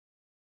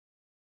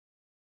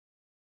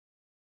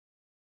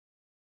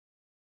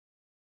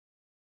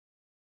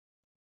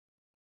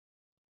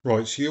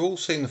Right, so you've all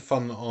seen the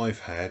fun that I've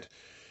had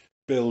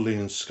building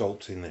and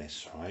sculpting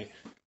this, right?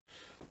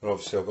 But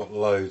obviously I've got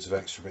loads of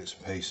extra bits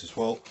and pieces.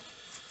 Well,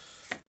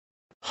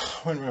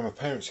 I went around my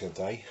parents the other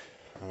day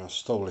and I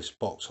stole this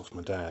box off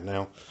my dad.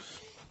 Now,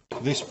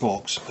 this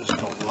box has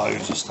got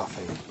loads of stuff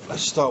in it.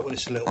 Let's start with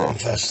this little one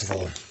first of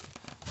all.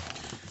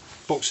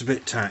 Box a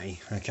bit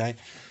tatty, okay?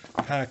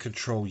 Power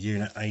control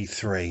unit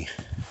A3.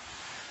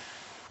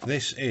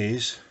 This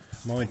is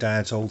my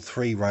dad's old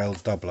 3-rail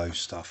Dublo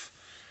stuff.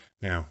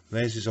 Now,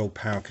 there's his old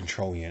power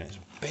control unit. It's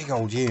a big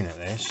old unit,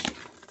 this.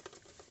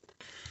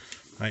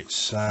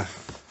 It's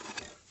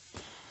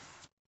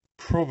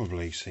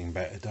probably seen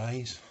better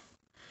days.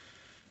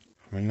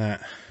 I mean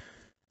that.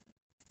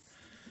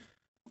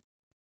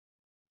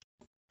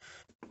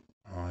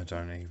 I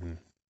don't even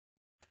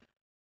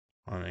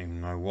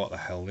know what the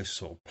hell this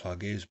sort of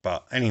plug is,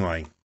 but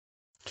anyway,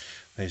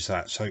 there's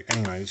that. So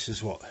anyway, this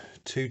is what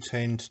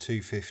 210 to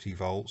 250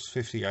 volts,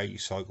 50-80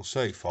 cycles,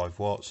 35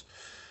 watts,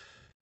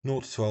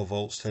 0 to 12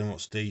 volts, 10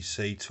 watts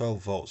DC, 12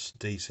 volts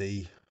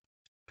DC,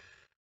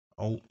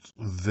 Alt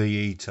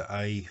VE to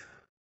A,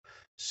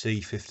 C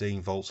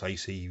 15 volts,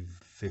 AC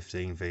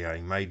 15 VA,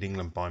 made in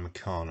England by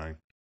Meccano.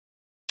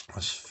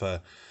 That's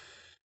for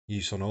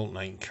use on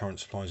alternating current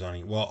supplies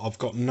only. Well, I've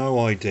got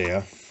no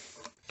idea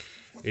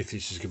if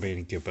this is going to be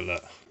any good, but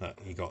look,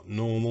 you got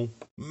normal,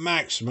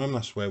 maximum,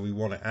 that's where we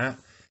want it at,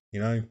 you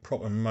know,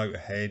 proper motor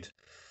head,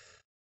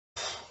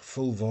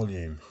 full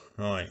volume,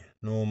 right,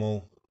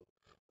 normal,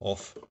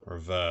 off,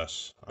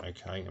 reverse,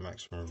 okay, the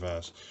maximum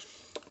reverse.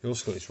 You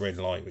also got this red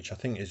light, which I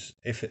think is,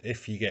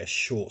 if you get a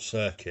short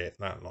circuit,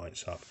 that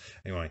lights up.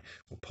 Anyway,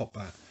 we'll pop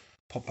that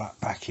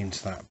back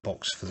into that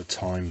box for the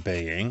time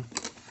being,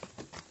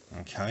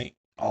 okay.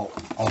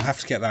 I'll have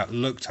to get that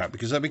looked at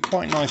because that'd be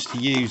quite nice to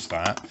use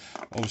that,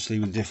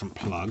 obviously with a different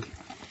plug,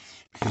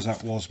 because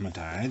that was my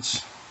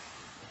dad's.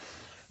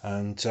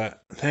 And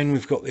then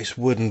we've got this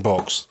wooden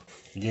box,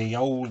 ye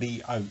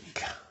olde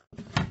oak.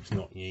 It's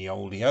not ye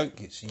olde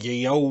oak, it's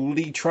ye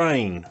olde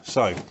train.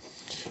 So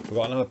we've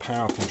got another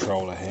power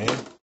controller here.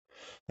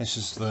 This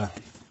is the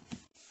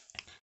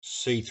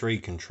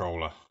C3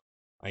 controller,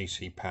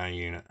 AC power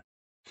unit.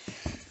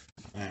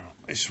 Now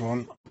this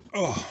one,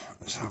 oh,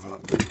 let's have a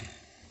look.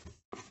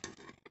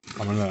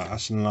 I mean, look,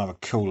 that's another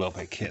cool little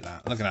bit of kit.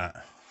 That, look at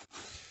that.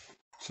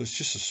 So it's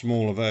just a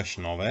smaller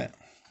version of it,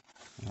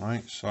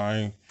 right?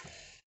 So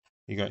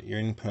you got your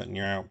input and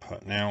your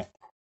output. Now,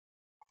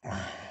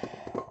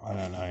 I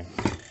don't know.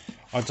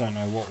 I don't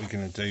know what we're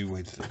going to do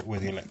with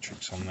the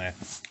electrics on there.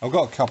 I've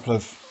got a couple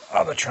of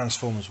other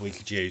transformers we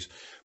could use,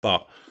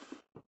 but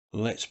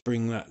let's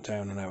bring that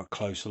down and have a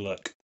closer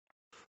look.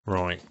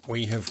 Right,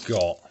 we have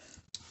got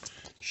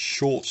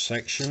short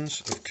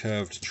sections of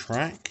curved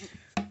track,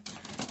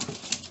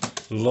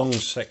 long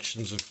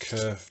sections of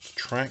curved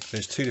track.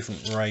 There's two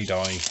different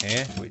radii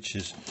here, which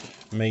is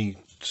me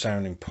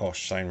sounding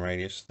posh, saying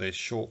radius. There's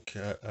short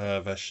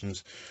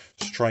versions,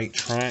 straight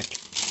track.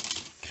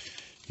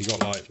 You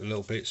got like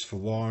little bits for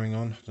wiring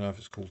on. I don't know if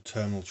it's called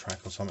terminal track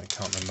or something,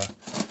 can't remember.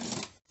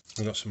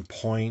 We've got some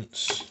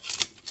points.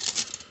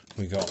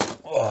 We got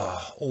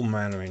all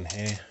manner in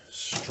here.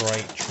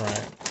 Straight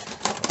track,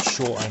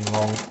 short and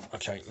long.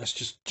 Okay, let's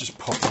just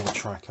pop all the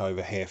track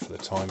over here for the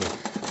time being.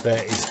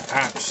 There is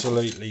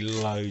absolutely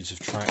loads of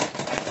track.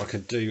 I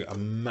could do a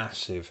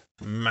massive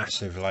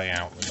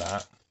layout with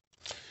that,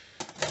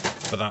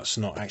 but that's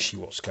not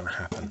actually what's going to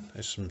happen.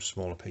 There's some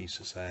smaller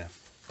pieces there.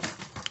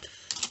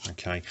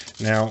 Okay,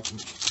 now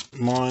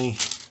my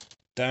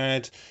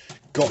dad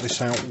got this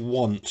out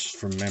once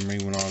from memory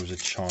when I was a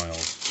child,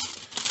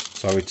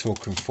 so we're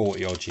talking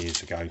 40 odd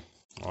years ago.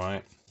 All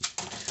right,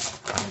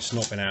 and it's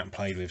not been out and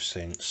played with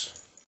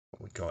since.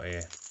 What we got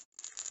here?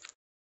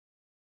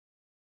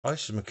 Oh,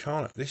 this is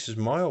Meccano. This is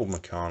my old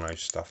Meccano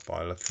stuff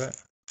by the look of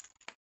it.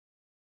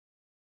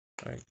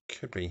 It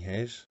could be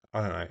his.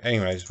 I don't know.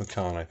 Anyways,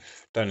 Meccano.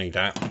 Don't need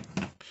that.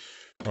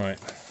 Right,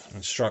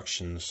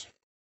 instructions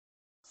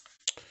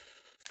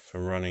for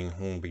running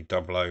Hornby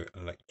Dublo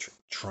electric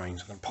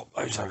trains. I'm going to pop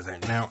those over there.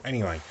 Now,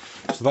 anyway,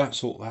 so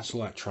that's all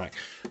that track.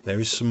 There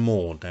is some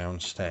more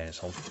downstairs.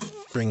 I'll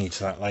bring you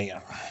to that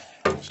later.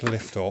 Let's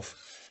lift off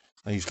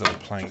these little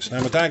planks.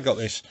 Now, my dad got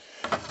this.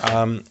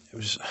 It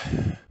was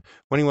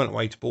when he went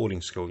away to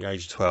boarding school at the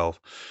age of 12.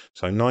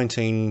 So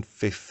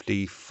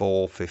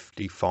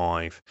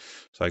 1954-55.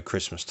 So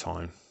Christmas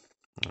time.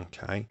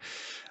 Okay.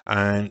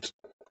 And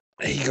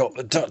he got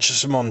the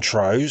Duchess of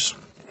Montrose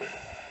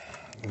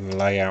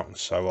layout and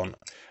so on,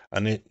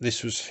 and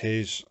this was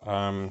his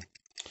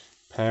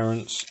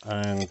parents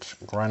and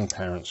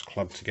grandparents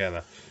clubbed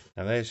together.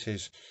 Now there's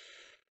his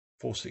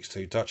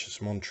 462 Duchess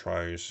of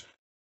Montrose,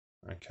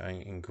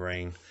 okay, in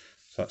green.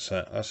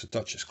 So that's a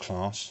Duchess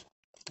class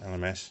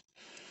LMS.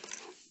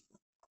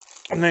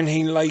 And then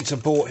he later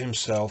bought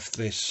himself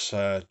this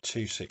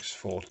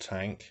 264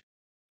 tank,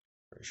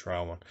 British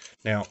Rail one.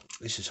 Now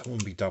this is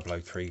Hornby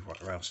 003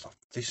 rail stuff.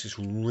 This is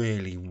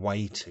really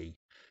weighty,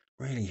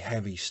 really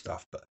heavy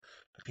stuff, but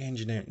the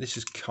engineering, this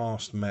is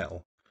cast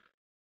metal.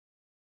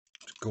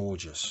 It's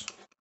gorgeous,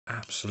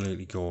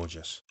 absolutely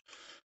gorgeous.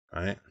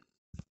 right?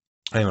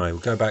 Anyway, we'll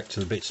go back to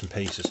the bits and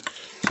pieces.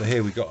 So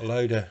here we've got a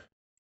load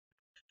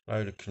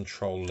of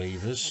control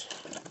levers,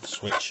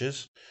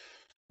 switches,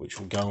 which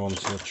will go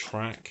onto a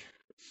track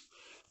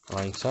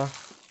later.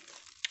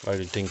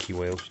 Load of dinky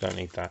wheels, don't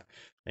need that.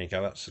 There you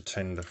go, that's the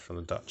tender for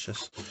the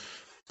Duchess.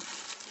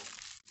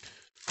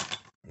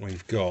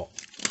 We've got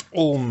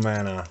all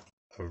manner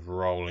of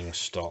rolling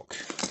stock.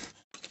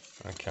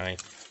 Okay,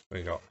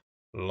 we've got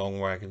long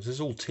wagons, there's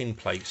all tin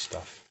plate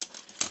stuff.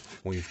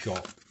 We've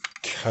got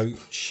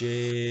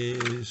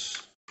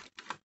coaches.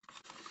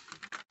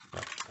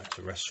 That's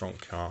a restaurant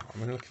car. I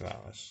mean, look at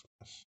that.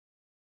 That's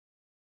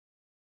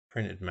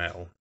printed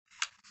metal.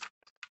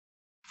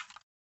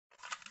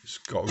 It's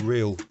got a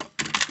real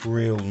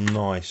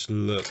nice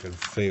look and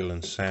feel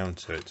and sound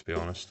to it, to be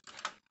honest.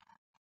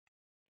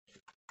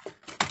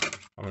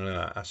 I mean, look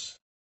at that.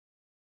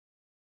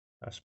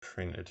 That's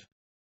printed.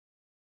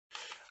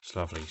 It's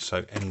lovely.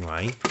 So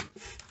anyway,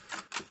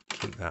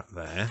 keep that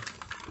there.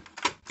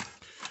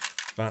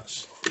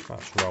 That's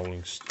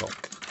rolling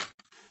stock.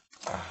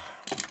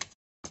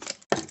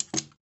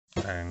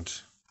 And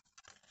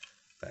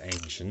the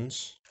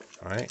engines,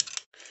 right?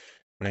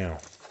 Now,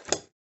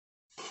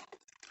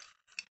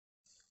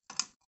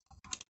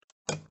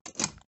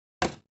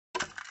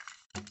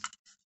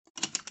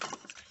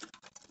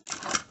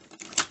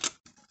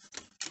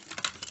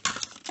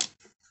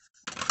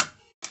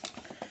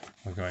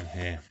 we're going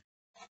here.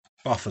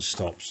 Buffer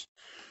stops.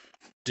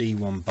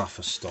 D1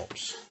 buffer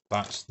stops.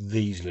 That's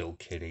these little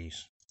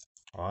kiddies.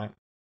 Alright.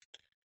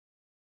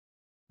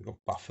 We've got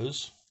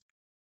buffers.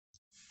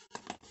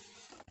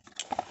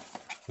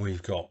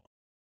 We've got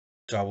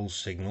double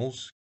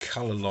signals,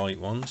 colour light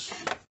ones.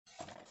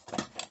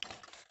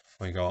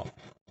 We got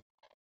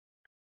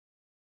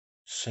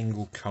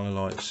single colour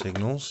light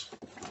signals.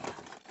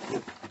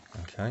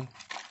 Okay.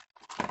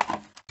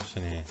 What's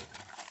in here?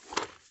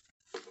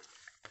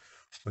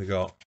 We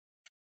got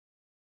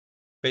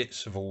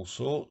bits of all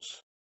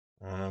sorts.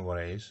 I don't know what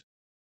it is.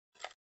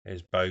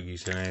 There's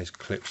bogies and there's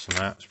clips and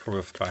that. It's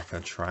probably off the back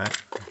of the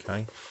track.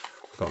 Okay.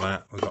 We've got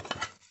that. We've got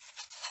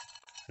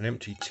an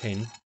empty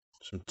tin,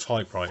 some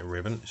typewriter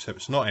ribbon, except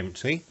it's not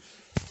empty.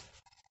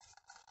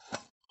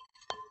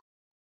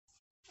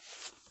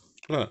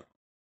 Look.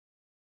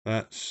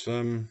 That's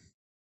aren't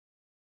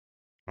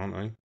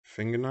they?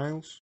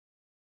 Fingernails?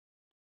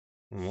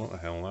 I don't know what the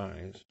hell that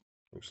is.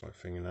 Looks like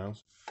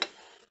fingernails.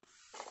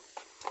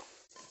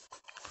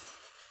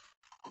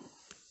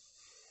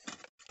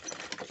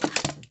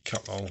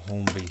 Couple of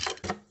Hornby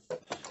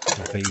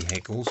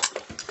vehicles.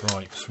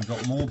 Right, so we've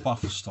got more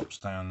buffer stops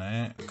down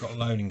there. We've got a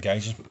loading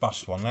gauge. Just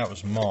bust one. That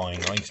was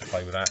mine. I used to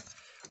play with that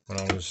when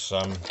I was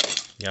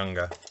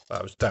younger.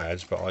 That was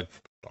Dad's, but I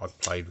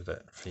played with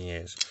it for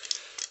years.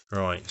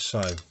 Right,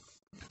 so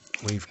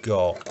we've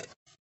got.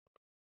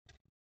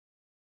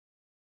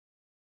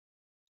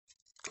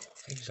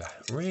 These are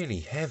really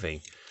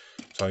heavy.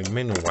 So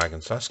mineral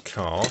wagons. That's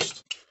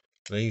cast.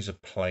 These are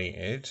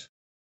plated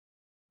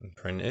and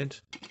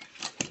printed.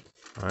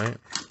 Right.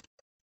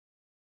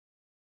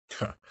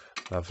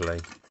 Lovely.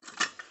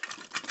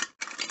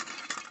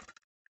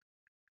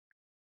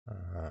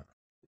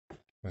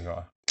 We got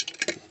a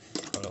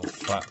little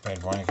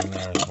flatbed wagon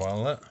there as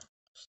well. Look,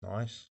 it's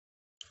nice.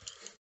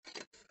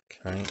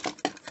 Okay,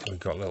 we've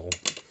got little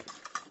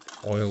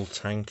oil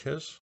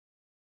tankers.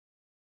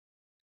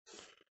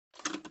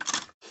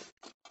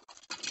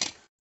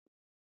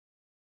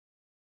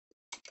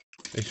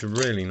 It's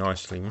really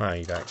nicely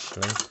made,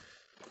 actually.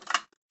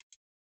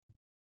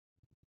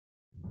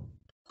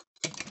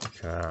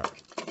 Look at that.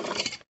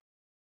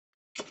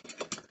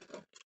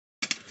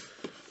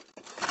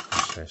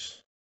 What's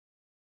this?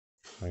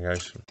 There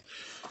goes some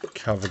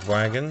covered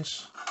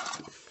wagons.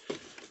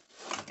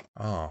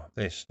 Ah,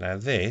 this. Now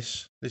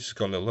this has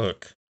got a little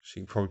hook. So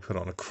you can probably put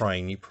it on a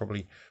crane. You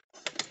probably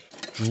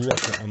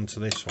drop it onto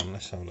this one.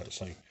 Let's have a look.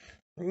 So,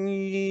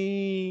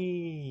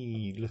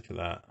 look at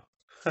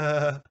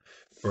that.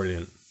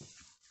 Brilliant.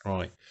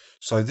 Right.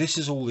 So this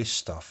is all this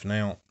stuff.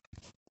 Now,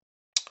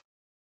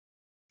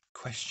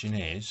 question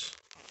is,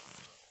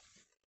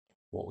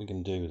 what we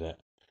can do with it.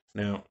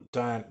 Now,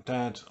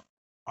 Dad,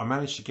 I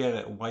managed to get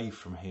it away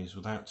from his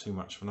without too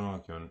much of an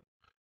argument.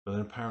 But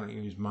then apparently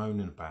he was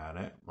moaning about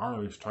it.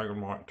 Oh, he's take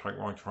my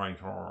train.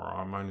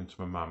 I'm moaning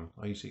to my mum.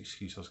 I used the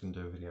excuse I was going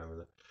to do a video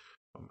with it.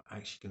 I'm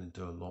actually going to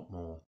do a lot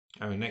more.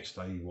 And the next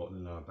day he wanted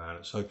to know about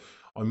it. So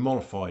I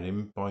mollified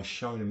him by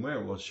showing him where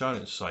it was,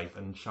 showing it safe,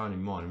 and showing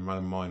him mine and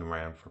running mine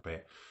around for a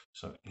bit.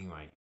 So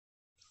anyway,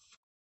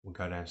 we'll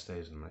go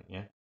downstairs in a minute,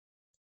 yeah?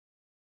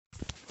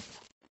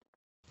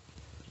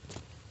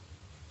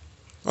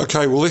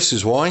 Okay, well this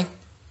is why.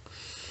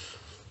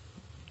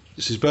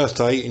 It's his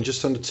birthday in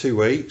just under 2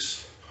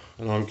 weeks.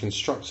 And I'm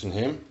constructing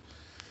him.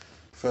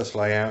 First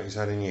layout he's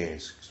had in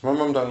years. Because my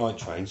mum don't like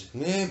trains.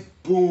 And they're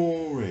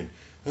boring.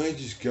 They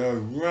just go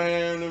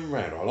round and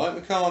round. I like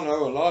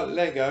Meccano, I like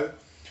Lego.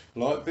 I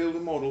like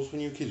building models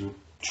when you're kids.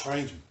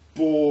 Trains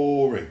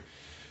boring.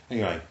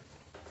 Anyway,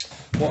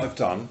 what I've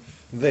done,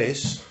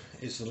 this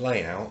is the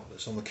layout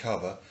that's on the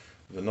cover.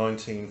 the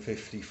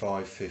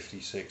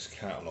 1955-56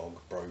 catalogue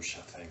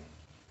brochure thing.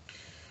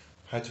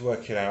 Had to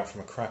work it out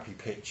from a crappy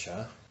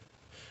picture,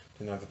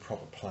 didn't have the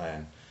proper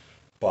plan,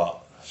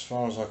 but as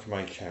far as I can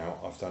make out,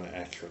 I've done it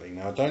accurately.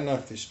 Now I don't know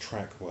if this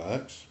track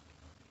works,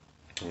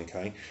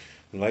 okay,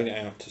 I laid it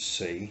out to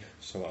sea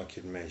so that I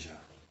could measure.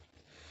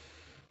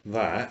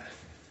 That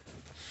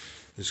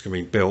is going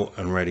to be built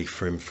and ready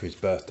for him for his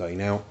birthday.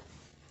 Now,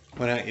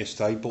 went out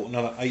yesterday, bought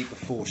another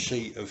 8x4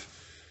 sheet of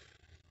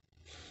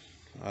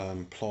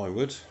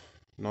plywood,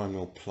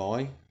 9mm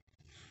ply.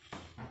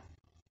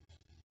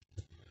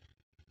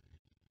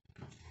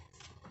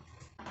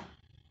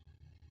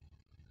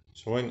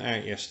 So I went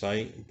out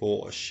yesterday,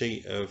 bought a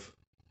sheet of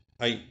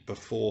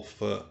 8x4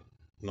 foot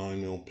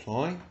 9mm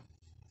ply.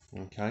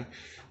 Okay,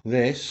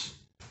 this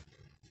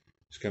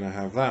is going to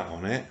have that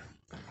on it,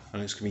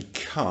 and it's going to be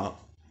cut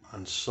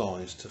and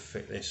sized to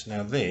fit this.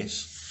 Now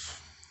this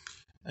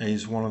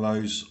is one of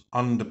those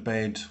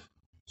underbed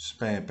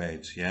spare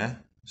beds, yeah,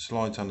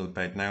 slides under the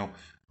bed. Now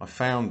I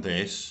found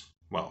this,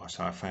 well I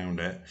say I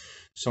found it,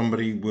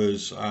 somebody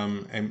was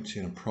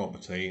emptying a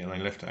property and they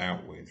left it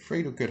out with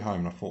Free to Good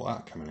Home, and I thought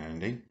that'd come in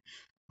handy,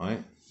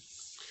 right?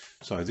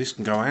 So this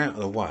can go out of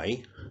the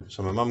way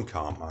so my mum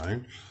can't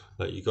moan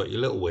that you've got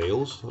your little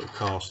wheels, little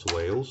caster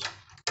wheels.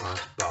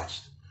 That's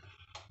bust.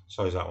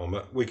 So is that one,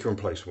 but we can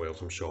replace wheels,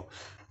 I'm sure.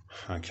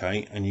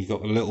 Okay, and you've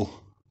got the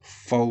little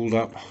fold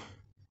up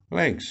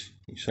legs,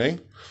 you see?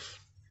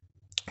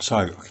 So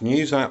I can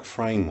use that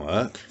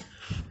framework,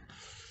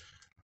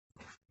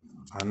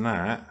 and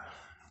that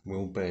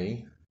will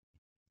be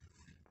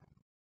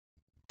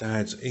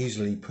Dad's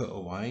easily put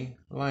away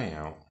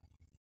layout.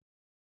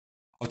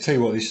 I'll tell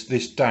you what,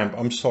 this damp,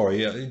 I'm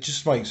sorry, it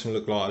just makes me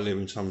look like I live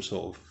in some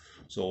sort of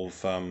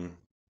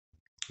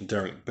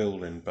derelict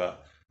building,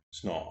 but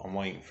it's not. I'm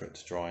waiting for it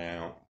to dry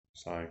out.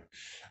 So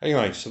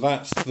anyway, so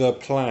that's the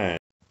plan.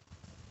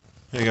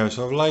 There you go.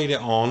 So I've laid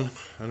it on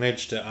and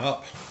edged it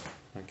up.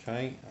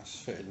 Okay, that's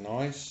fitted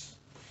nice,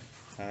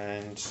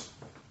 and some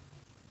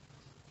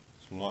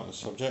light on the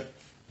subject.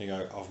 There you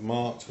go. I've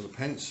marked with a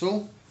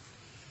pencil.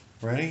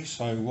 Ready.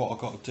 So what I've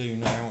got to do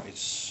now is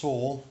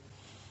saw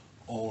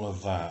all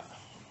of that.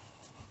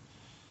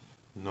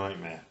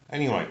 Nightmare.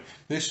 Anyway,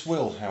 this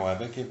will,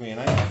 however, give me an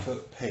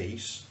 8-foot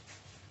piece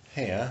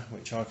here,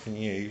 which I can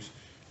use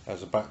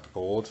as a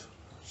backboard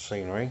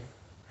scenery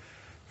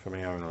for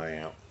my own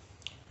layout.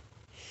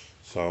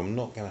 So I'm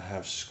not going to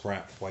have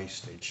scrap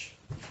wastage.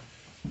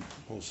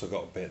 Also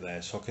got a bit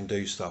there, so I can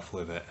do stuff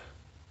with it.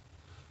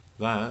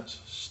 That's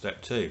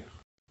step 2.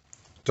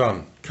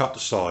 Done. Cut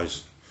the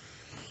size.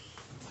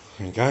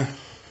 There you go.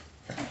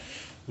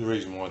 The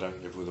reason why I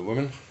don't live with a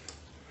woman.